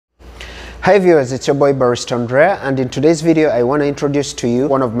Hi viewers, it's your boy Barista Andrea, and in today's video I want to introduce to you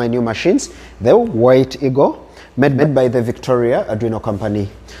one of my new machines, the White Eagle, made by the Victoria Arduino company.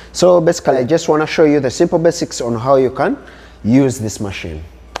 So basically I just want to show you the simple basics on how you can use this machine.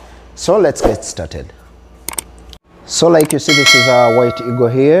 So let's get started. So like you see, this is our White Eagle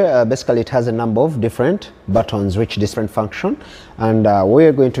here. Basically it has a number of different buttons which different function, and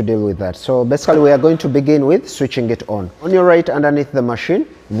we're going to deal with that. So basically we are going to begin with switching it on. On your right underneath the machine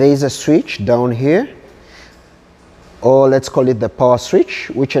there is a switch down here, or let's call it the power switch,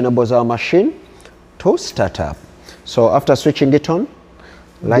 which enables our machine to start up. So after switching it on,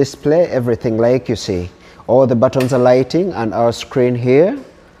 display everything like you see. All the buttons are lighting and our screen here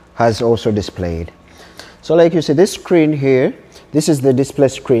has also displayed. So like you see, this screen here, this is the display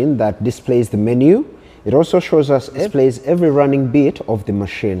screen that displays the menu. It also displays every running bit of the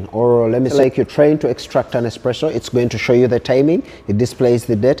machine, or let me say like you're trying to extract an espresso, it's going to show you the timing, it displays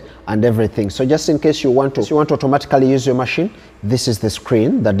the date and everything. So just in case you want to automatically use your machine, this is the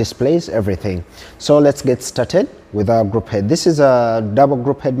screen that displays everything. So let's get started with our group head. This is a double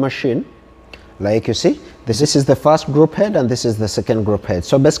group head machine. Like you see, this is the first group head and this is the second group head.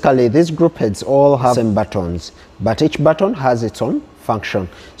 So basically these group heads all have same buttons, but each button has its own function.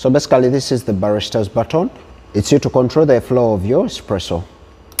 So basically this is the barista's button. It's used to control the flow of your espresso.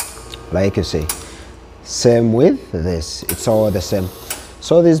 Like you see, same with this, it's all the same.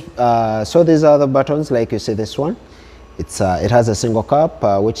 So these are the buttons. Like you see, this one, it has a single cup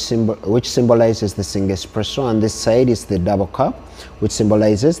which symbolizes the single espresso, and this side is the double cup which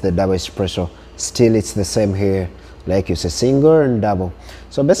symbolizes the double espresso. Still it's the same here, like you see, single and double.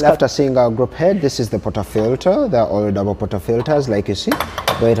 So basically after seeing our group head, this is the portafilter. They are all double portafilters, like you see,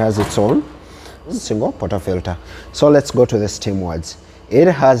 but it has its own single portafilter. So let's go to the steam words. It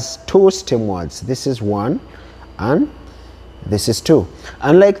has two steam words. This is one and this is two.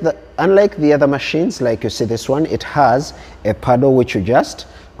 Unlike the other machines, like you see this one, it has a paddle which you just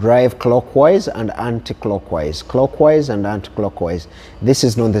drive clockwise and anti-clockwise, clockwise and anti-clockwise. This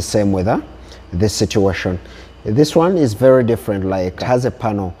is not the same with this situation. This one is very different, like it has a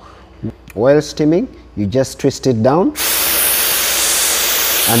panel. While steaming, you just twist it down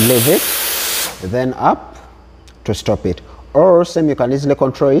and leave it, then up to stop it. Or same, you can easily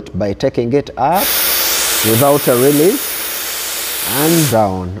control it by taking it up without a release and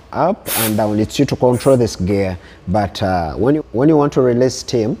down, up and down. It's you to control this gear, but when you want to release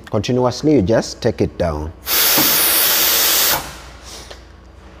steam continuously, you just take it down.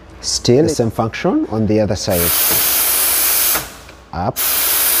 Still the same function on the other side, up.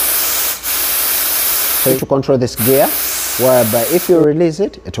 So to control this gear, whereby if you release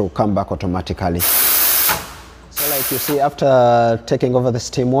it, it will come back automatically. So like you see, after taking over the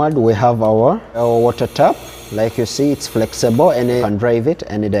steam word, we have our water tap. Like you see, it's flexible and you can drive it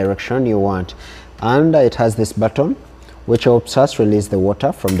any direction you want. And it has this button which helps us release the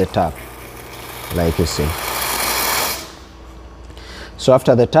water from the tap, like you see. So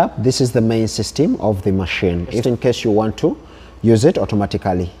after the tap, this is the main system of the machine, if in case you want to use it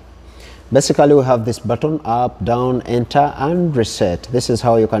automatically. Basically we have this button, up, down, enter and reset. This is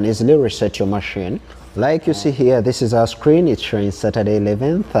how you can easily reset your machine. Like you see here, this is our screen. It's showing Saturday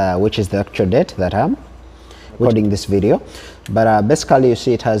 11th, which is the actual date that I'm recording this video. But basically you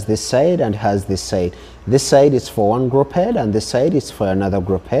see it has this side and has this side. This side is for one group head and this side is for another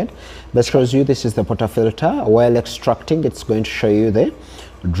group head. That shows you this is the portafilter. While extracting, it's going to show you the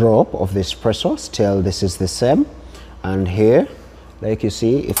drop of the espresso. Still this is the same, and here like you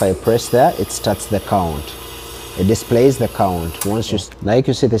see, if I press there, it starts the count, it displays the count. Once you like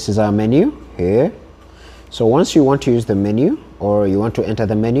you see, this is our menu here. So once you want to use the menu or you want to enter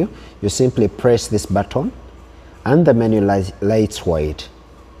the menu, you simply press this button and the menu lights white,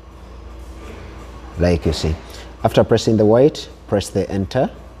 like you see. After pressing the white, press the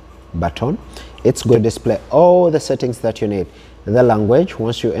enter button. It's going to display all the settings that you need. The language,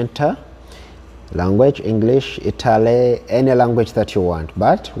 once you enter language, English, Italy, any language that you want,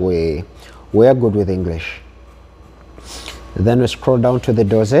 but we are good with English. Then we scroll down to the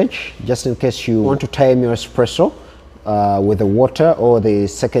dosage, just in case you want to time your espresso with the water or the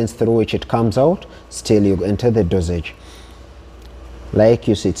seconds through which it comes out. Still you enter the dosage. Like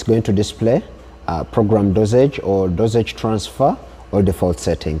you see, it's going to display program dosage or dosage transfer or default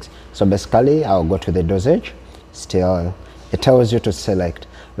settings. So basically I'll go to the dosage. Still it tells you to select.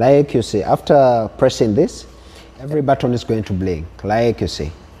 Like you see, after pressing this, every button is going to blink, like you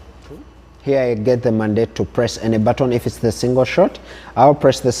see. Here I get the mandate to press any button. If it's the single shot, I'll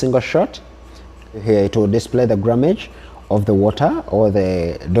press the single shot. Here it will display the grammage of the water or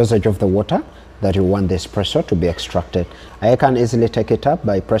the dosage of the water that you want the espresso to be extracted. I can easily take it up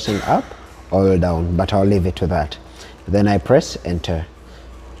by pressing up all down, but I'll leave it to that. Then I press enter.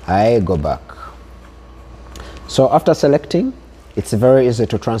 I go back. So after selecting, it's very easy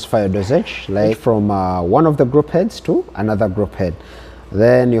to transfer your dosage, like from one of the group heads to another group head.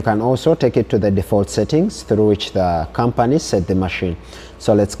 Then you can also take it to the default settings through which the company set the machine.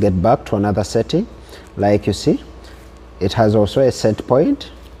 So let's get back to another setting. Like you see, it has also a set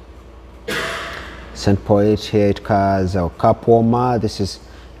point. Set point here, it has a cup warmer. This is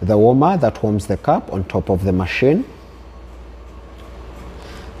the warmer that warms the cup on top of the machine.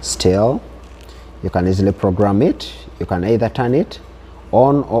 Still, you can easily program it. You can either turn it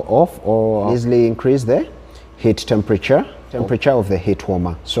on or off, or easily increase the heat temperature of the heat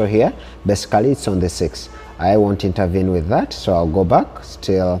warmer. So here basically it's on the 6. I won't intervene with that, so I'll go back.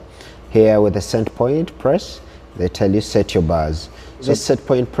 Still here with the set point press, they tell you set your bars. This set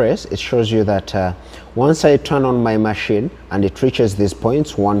point press, it shows you that once I turn on my machine and it reaches these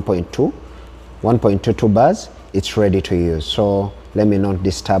points, 1.22 bars, it's ready to use. So let me not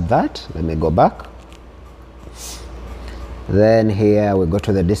disturb that. Let me go back. Then here we go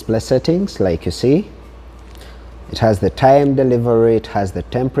to the display settings. Like you see, it has the time delivery, it has the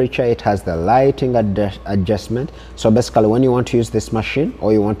temperature, it has the lighting adjustment. So basically when you want to use this machine,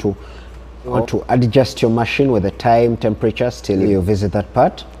 or you want to adjust your machine with the time, temperature, still you visit that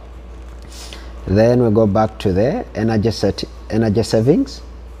part. Then we go back to the energy savings.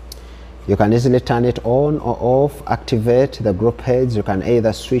 You can easily turn it on or off, activate the group heads. You can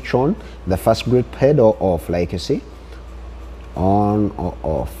either switch on the first group head or off, like you see. On or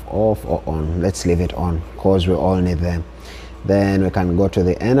off or on. Let's leave it on because we all need them. Then we can go to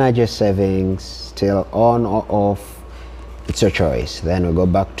the energy savings, still on or off, it's your choice. Then we go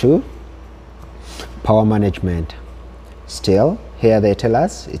back to power management. Still here they tell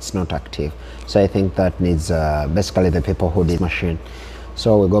us it's not active, so I think that needs basically the people who did machine.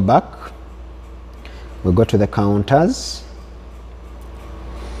 So we go back, we go to the counters,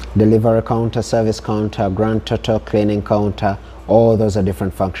 delivery counter, service counter, grand total, cleaning counter. All those are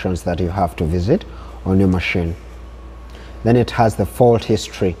different functions that you have to visit on your machine. Then it has the fault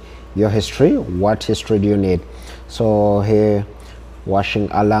history, your history. What history do you need? So here, washing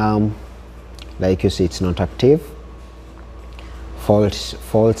alarm, like you see, it's not active.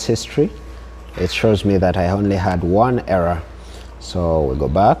 Faults history, it shows me that I only had one error. So we go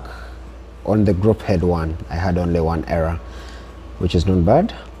back. On the group head one, I had only one error, which is not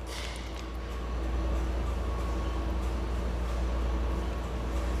bad.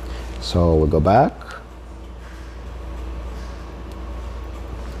 So we go back.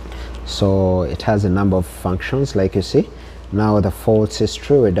 So it has a number of functions, like you see. Now the faults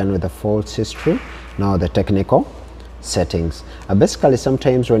history, we're done with the faults history. Now the technical settings. Basically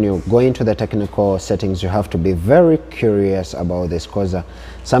sometimes when you go into the technical settings, you have to be very curious about this, because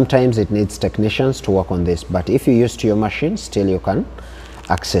sometimes it needs technicians to work on this, but if you use to your machine, still you can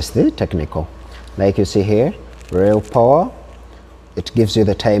access the technical. Like you see here, rail power, it gives you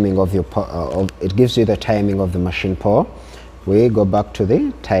the timing of your it gives you the timing of the machine power. We go back to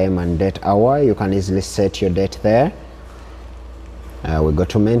the time and date hour. You can easily set your date there. We go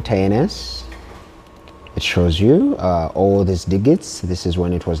to maintenance. It shows you all these digits. This is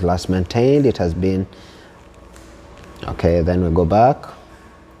when it was last maintained. It has been okay. Then we go back.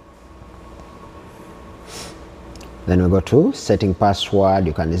 Then we go to setting password.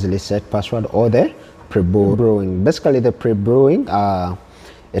 You can easily set password, or the pre-brewing. Basically the pre-brewing,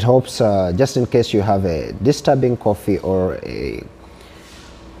 it helps just in case you have a disturbing coffee, or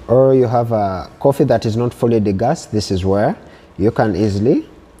you have a coffee that is not fully degassed. This is where you can easily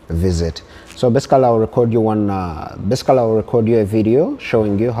visit. So basically I'll record you a video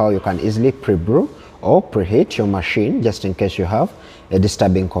showing you how you can easily pre-brew or preheat your machine, just in case you have a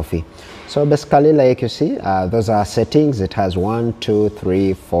disturbing coffee. So basically, like you see, those are settings. It has 1 2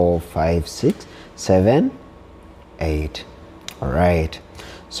 3 4 5 6 7 8. All right,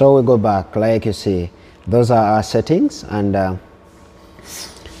 so we go back. Like you see, those are our settings, and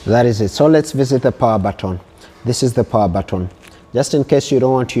that is it. So let's visit the power button. This is the power button. Just in case you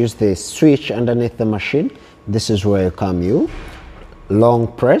don't want to use the switch underneath the machine, this is where you come. You long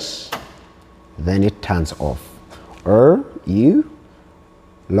press, then it turns off, or you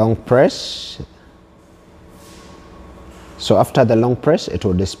long press. So after the long press, it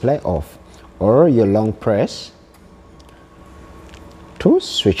will display off, or you long press to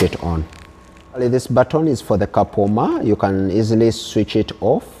switch it on. This button is for the cup warmer. You can easily switch it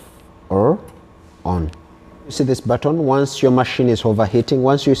off or on. You see this button, once your machine is overheating,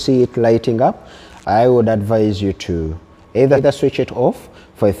 once you see it lighting up, I would advise you to either switch it off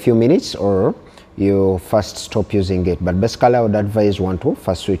for a few minutes, or you first stop using it. But basically I would advise one to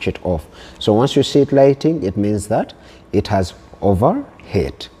first switch it off. So once you see it lighting, it means that it has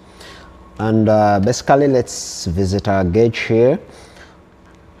overheat. And basically let's visit our gauge here,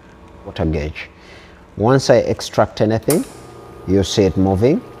 water gauge. Once I extract anything, you see it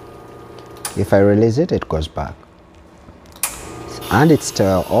moving. If I release it, it goes back, and it's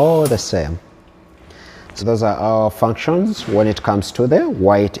still all the same. So those are our functions when it comes to the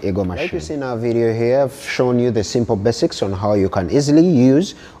White Eagle machine. Like you see in our video here, I've shown you the simple basics on how you can easily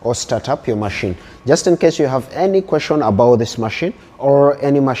use or start up your machine. Just in case you have any question about this machine or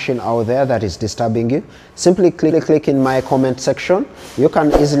any machine out there that is disturbing you, simply click in my comment section. You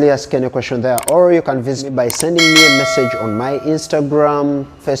can easily ask any question there, or you can visit me by sending me a message on my Instagram,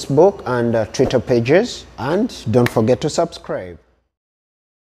 Facebook and Twitter pages. And don't forget to subscribe.